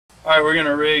Alright, we're going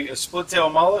to rig a split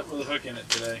tail mullet with a hook in it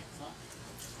today.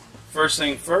 First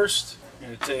thing first, you're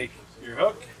going to take your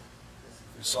hook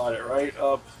and slide it right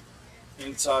up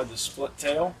inside the split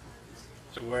tail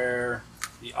to where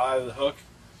the eye of the hook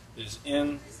is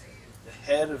in the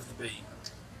head of the bait.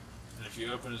 And if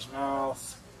you open his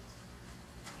mouth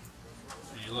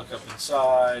and you look up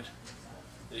inside,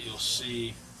 that you'll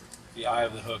see the eye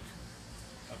of the hook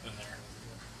up in there.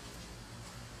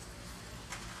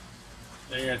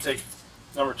 Then you're going to take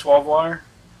number 12 wire.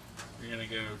 You're going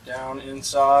to go down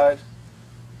inside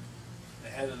the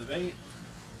head of the bait,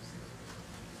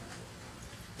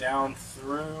 down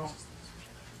through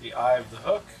the eye of the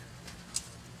hook,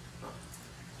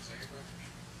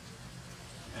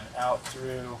 and out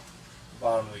through the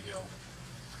bottom of the gill.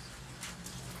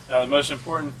 Now the most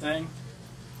important thing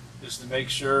is to make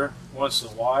sure once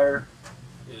the wire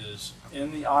is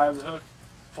in the eye of the hook,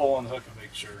 pull on the hook and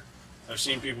make sure. I've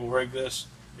seen people rig this,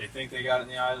 they think they got it in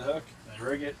the eye of the hook, and they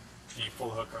rig it, and you pull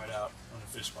the hook right out when the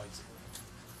fish bites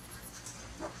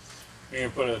it. You're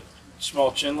going to put a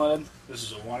small chin lead, this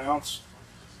is a 1 ounce,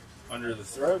 under the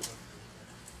throat.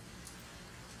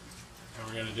 And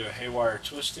we're going to do a haywire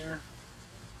twist here.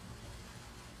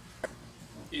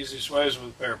 Easiest way is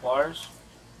with a pair of pliers.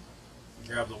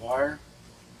 Grab the wire,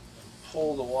 and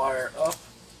pull the wire up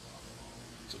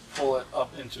to pull it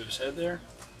up into his head there.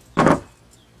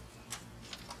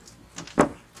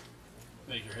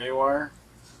 Make your haywire.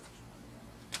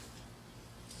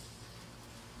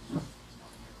 Go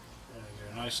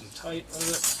nice and tight with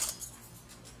it.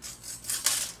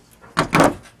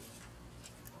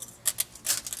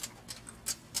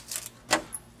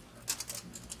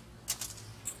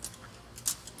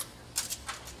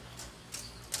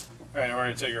 Alright, we're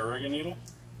going to take our rigging needle.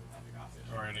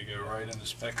 We're going to go right in the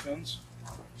spec fins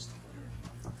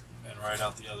and right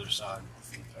out the other side of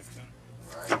the spec fin.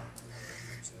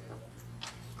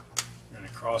 We're going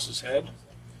to cross his head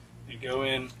and go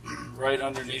in right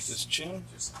underneath his chin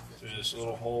through this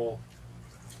little hole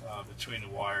between the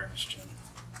wire and his chin.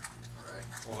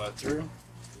 Pull that through.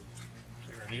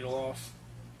 Take our needle off.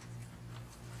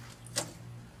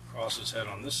 Cross his head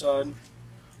on this side.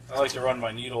 I like to run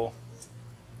my needle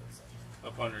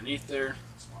up underneath there.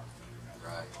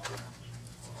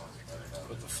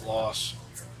 Put the floss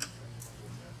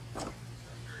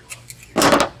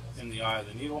in the eye of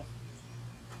the needle.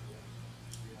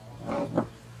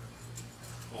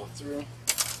 Pull it through.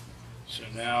 So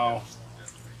now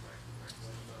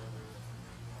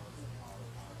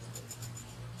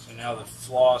the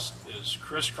floss is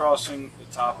crisscrossing the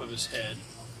top of his head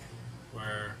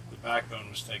where the backbone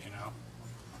was taken out.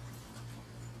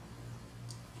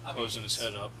 Closing his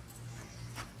head up.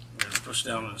 We're going to push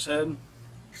down on his head.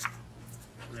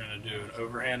 We're going to do an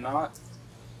overhand knot.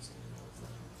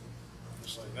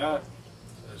 Just like that.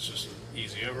 That's just an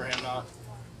easy overhand knot.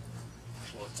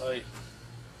 Pull it tight.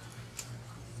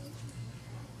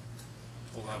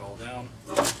 Pull that all down.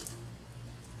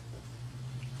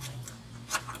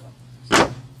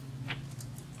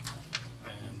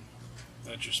 And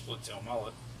that's your split tail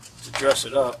mullet. To dress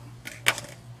it up,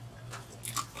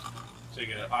 take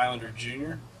an Islander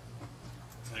Junior.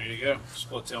 There you go,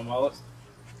 split tail mullet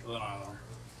with an Islander.